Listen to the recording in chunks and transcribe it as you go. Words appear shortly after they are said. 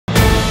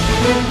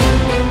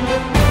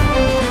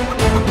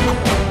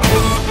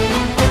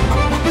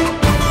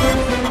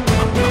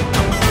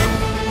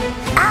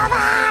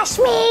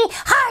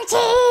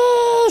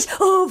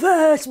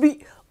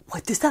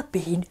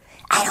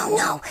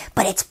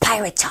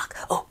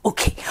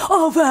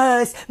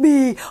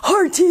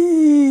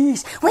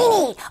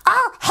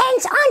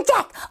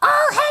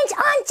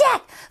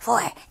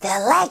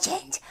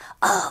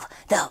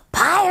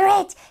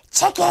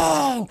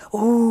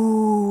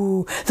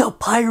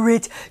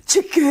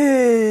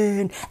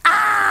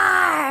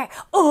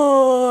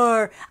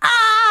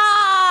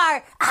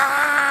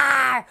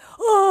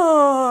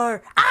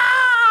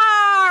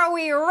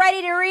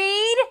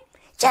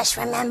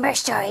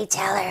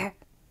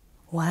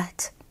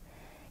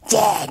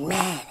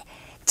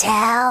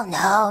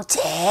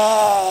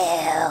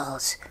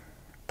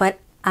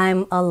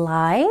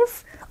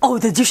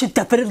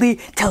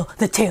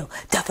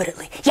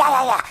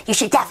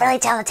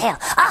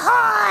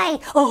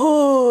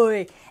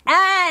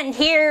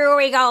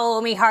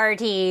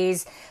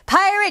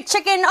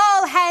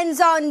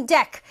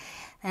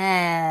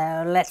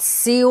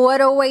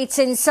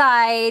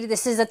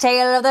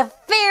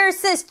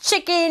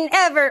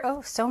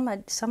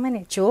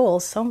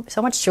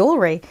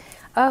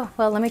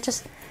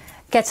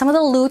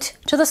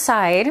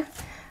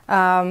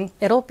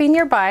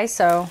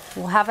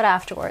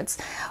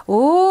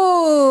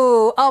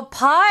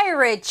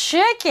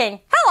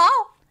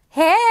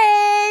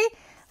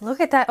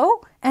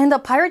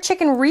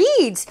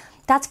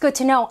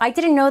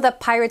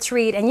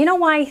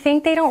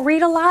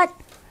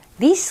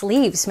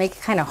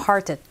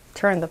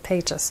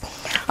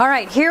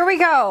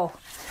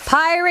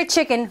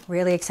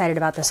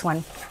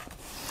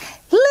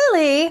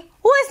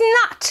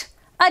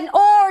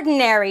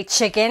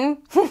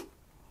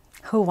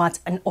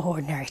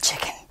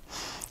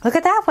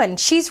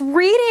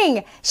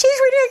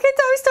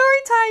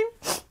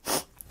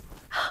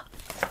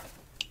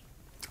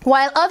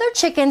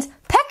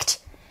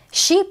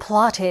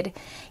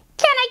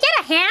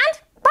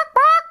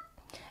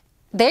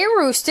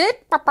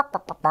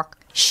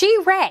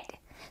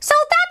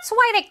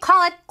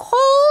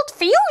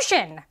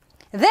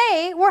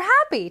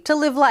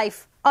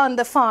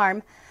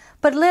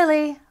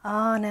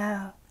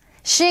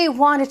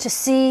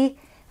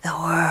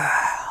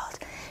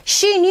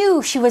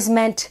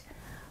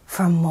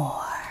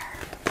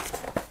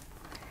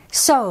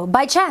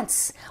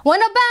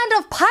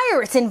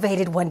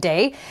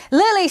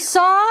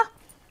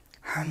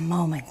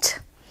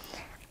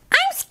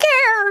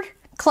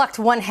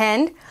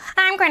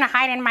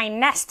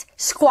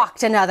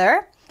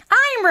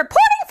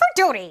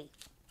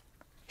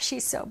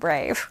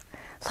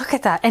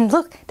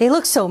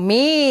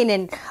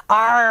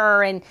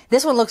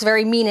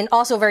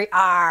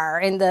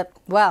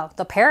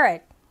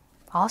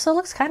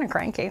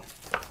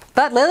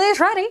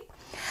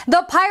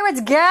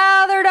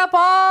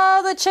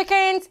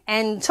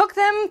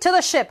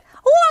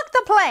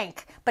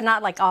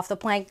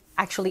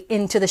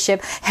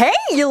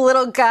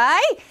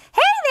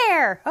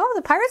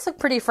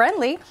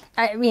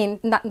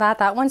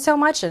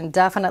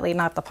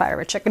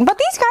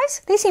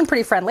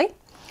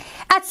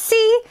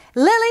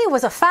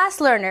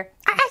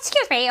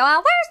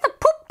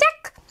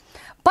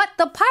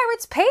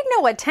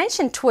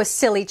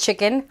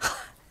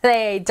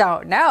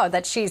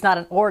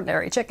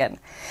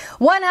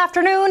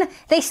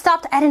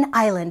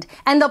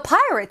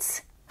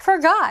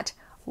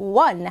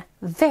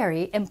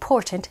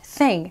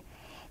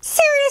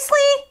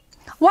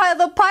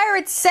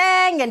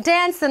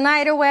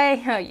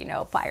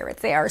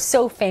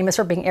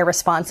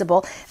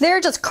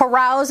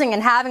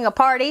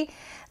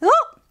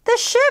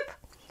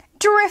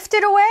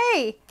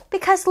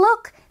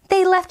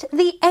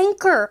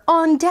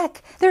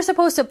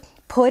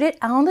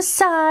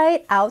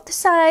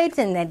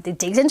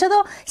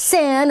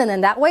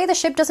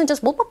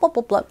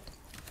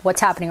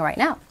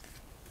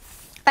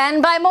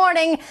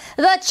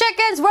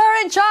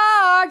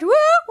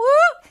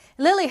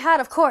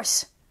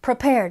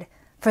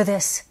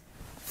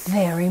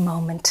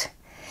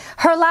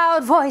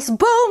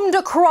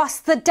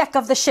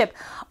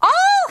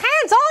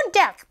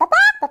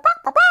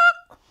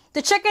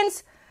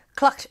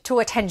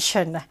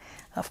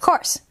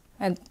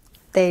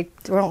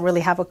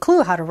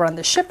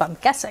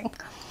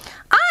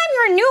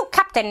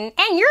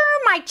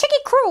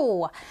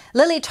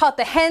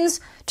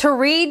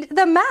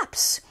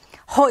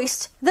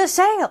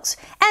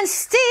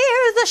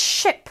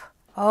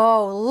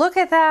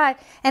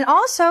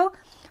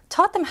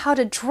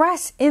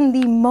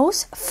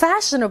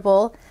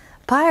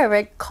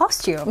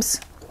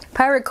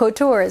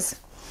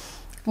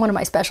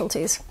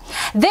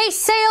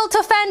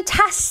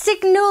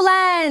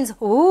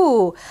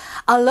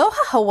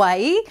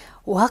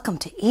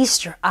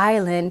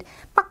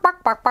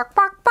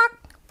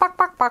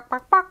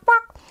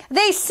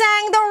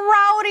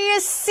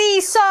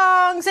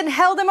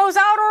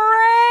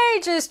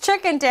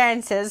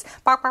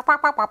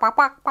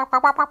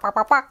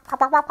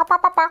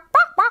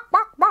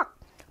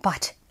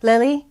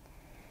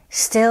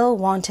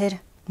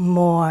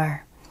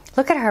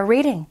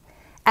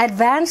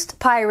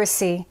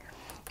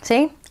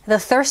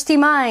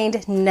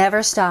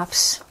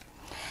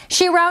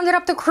She rounded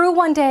up the crew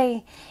one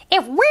day.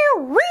 If we're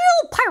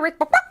real pirates,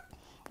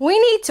 we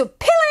need to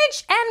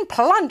pillage and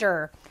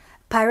plunder.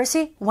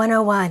 Piracy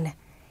 101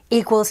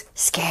 equals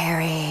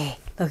scary.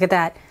 Look at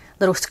that.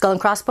 Little skull and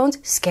crossbones,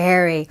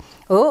 scary.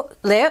 Oh,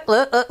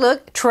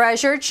 look.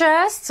 Treasure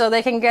chest, so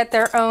they can get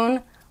their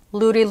own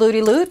looty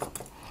loot.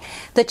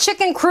 The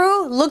chicken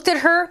crew looked at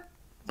her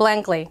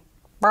blankly.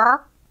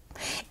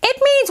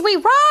 It means we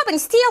rob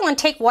and steal and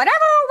take whatever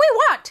we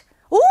want.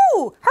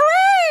 Ooh,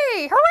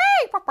 hooray,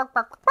 hooray.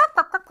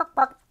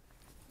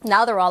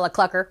 Now they're all a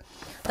clucker.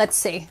 Let's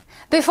see.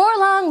 Before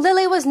long,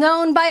 Lily was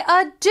known by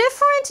a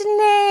different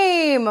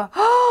name.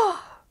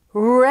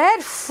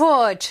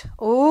 Redfoot.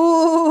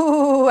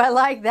 Ooh, I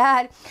like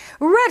that.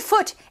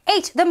 Redfoot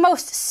ate the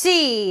most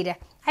seed.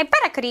 I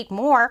bet I could eat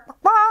more.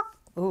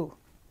 Ooh,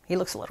 he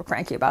looks a little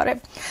cranky about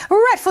it.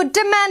 Redfoot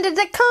demanded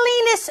the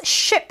cleanest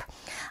ship.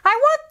 I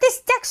want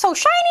this deck so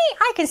shiny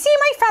I can see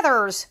my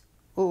feathers.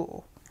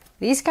 Ooh,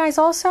 these guys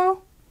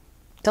also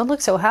don't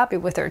look so happy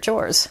with their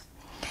chores.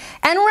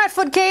 And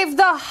Redfoot gave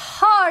the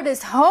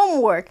hardest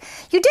homework.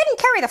 You didn't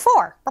carry the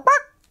 4.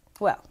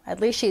 Well, at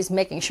least she's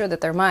making sure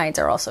that their minds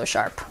are also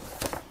sharp.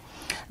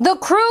 The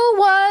crew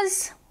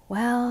was,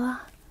 well,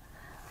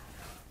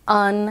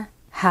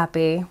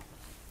 unhappy.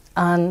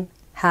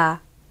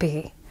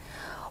 Unhappy.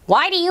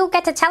 Why do you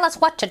get to tell us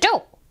what to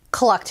do?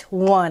 Clucked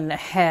one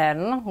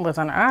hen with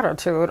an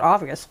attitude,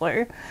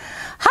 obviously.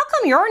 How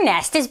come your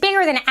nest is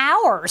bigger than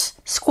ours?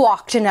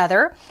 Squawked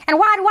another. And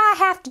why do I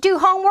have to do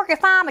homework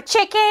if I'm a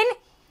chicken?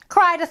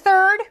 Cried a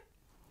third.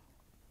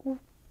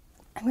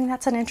 I mean,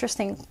 that's an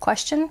interesting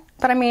question.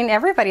 But I mean,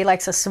 everybody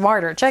likes a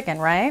smarter chicken,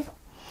 right?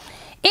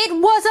 It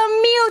was a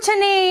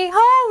mutiny.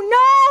 Oh,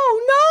 no,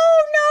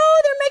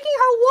 they're making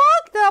her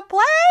walk the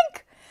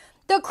plank.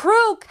 The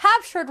crew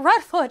captured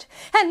Redfoot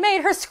and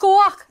made her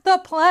squawk the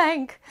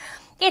plank.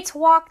 It's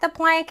walk the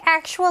plank,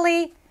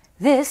 actually.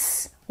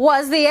 This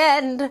was the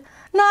end,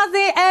 not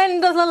the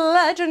end of the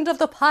legend of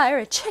the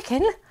pirate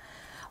chicken.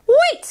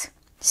 Wait,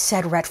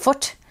 said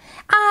Redfoot.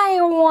 I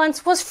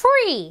once was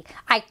free.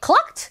 I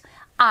clucked,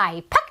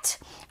 I pecked,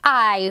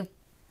 I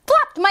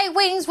flapped my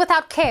wings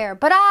without care,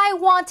 but I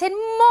wanted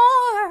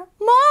more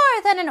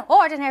than an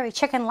ordinary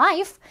chicken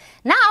life.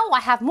 Now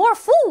I have more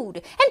food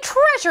and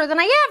treasure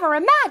than I ever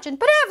imagined,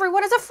 but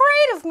everyone is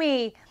afraid of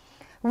me.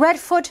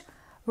 Redfoot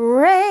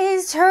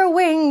raised her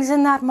wings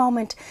in that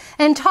moment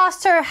and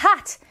tossed her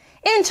hat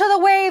into the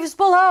waves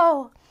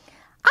below.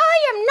 I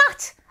am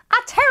not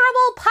a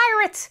terrible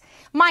pirate.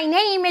 My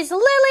name is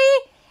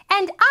Lily,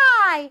 and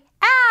I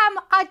am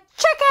a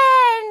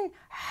chicken.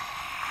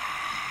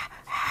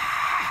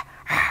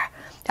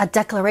 A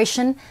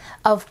declaration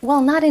of, well,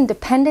 not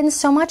independence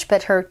so much,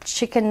 but her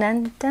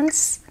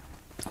chicken-endence.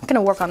 I'm going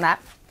to work on that.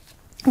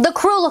 The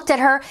crew looked at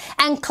her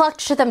and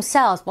clucked to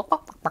themselves.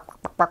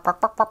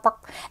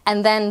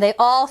 And then they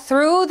all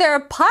threw their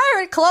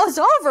pirate clothes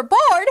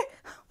overboard.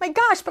 Oh my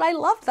gosh, but I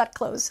love that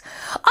clothes.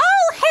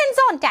 All hands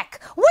on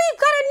deck. We've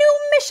got a new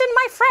mission,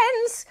 my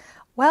friends.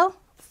 Well,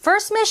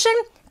 first mission,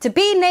 to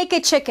be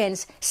naked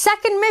chickens.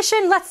 Second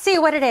mission, let's see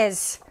what it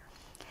is.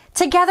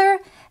 Together,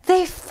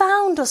 they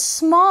found a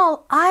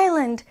small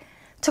island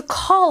to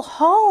call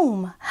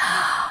home.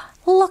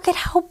 Look at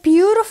how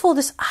beautiful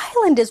this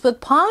island is with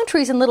palm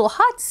trees and little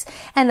huts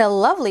and a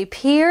lovely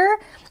pier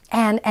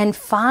and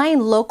fine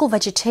local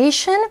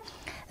vegetation.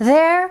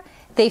 There,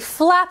 they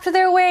flapped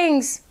their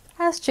wings,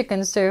 as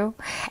chickens do,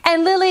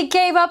 and Lily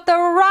gave up the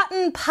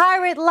rotten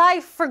pirate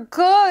life for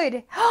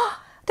good.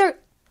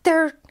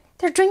 They're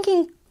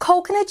drinking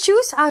coconut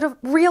juice out of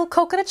real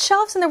coconut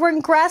shells, and they're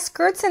wearing grass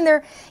skirts, and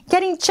they're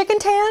getting chicken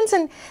tans,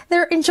 and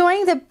they're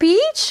enjoying the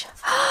beach.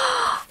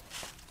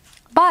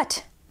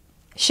 But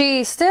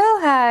she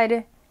still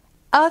had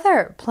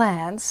other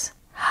plans.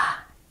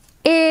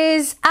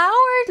 Is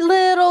our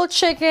little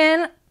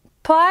chicken,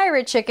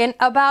 pirate chicken,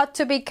 about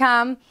to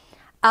become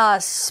a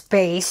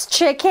space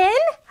chicken?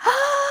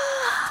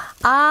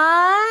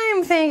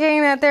 I'm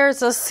thinking that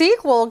there's a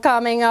sequel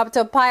coming up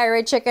to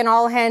Pirate Chicken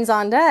All Hens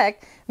on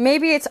Deck.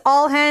 Maybe it's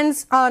All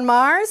Hens on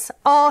Mars,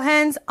 All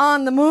Hens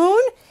on the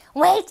Moon.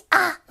 Wait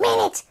a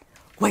minute.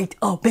 Wait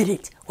a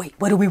minute. Wait,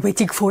 what are we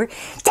waiting for?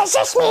 Does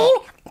this mean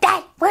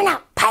that we're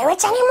not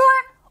pirates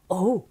anymore?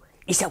 Oh,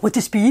 is that what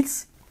this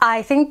means?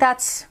 I think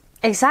that's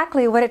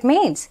exactly what it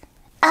means.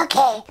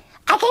 Okay,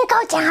 I can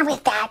go down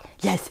with that.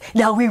 Yes,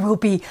 now we will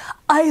be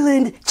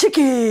island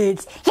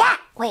chickens. Yeah,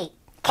 wait,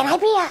 can I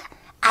be a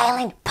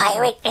island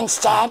pirate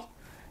instead?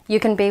 You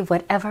can be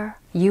whatever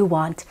you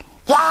want.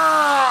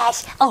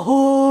 Yes!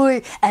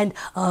 Ahoy and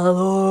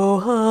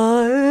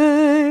aloha.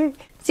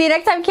 See you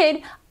next time,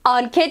 kid,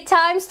 on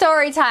KidTime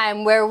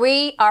StoryTime, where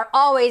we are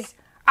always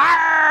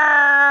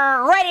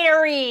ready to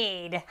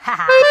read.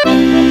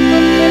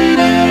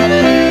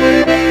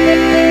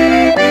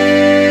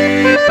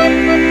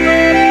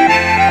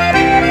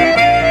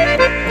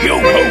 Yo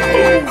ho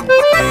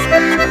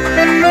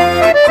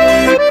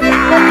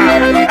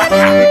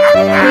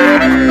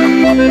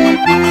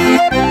ho!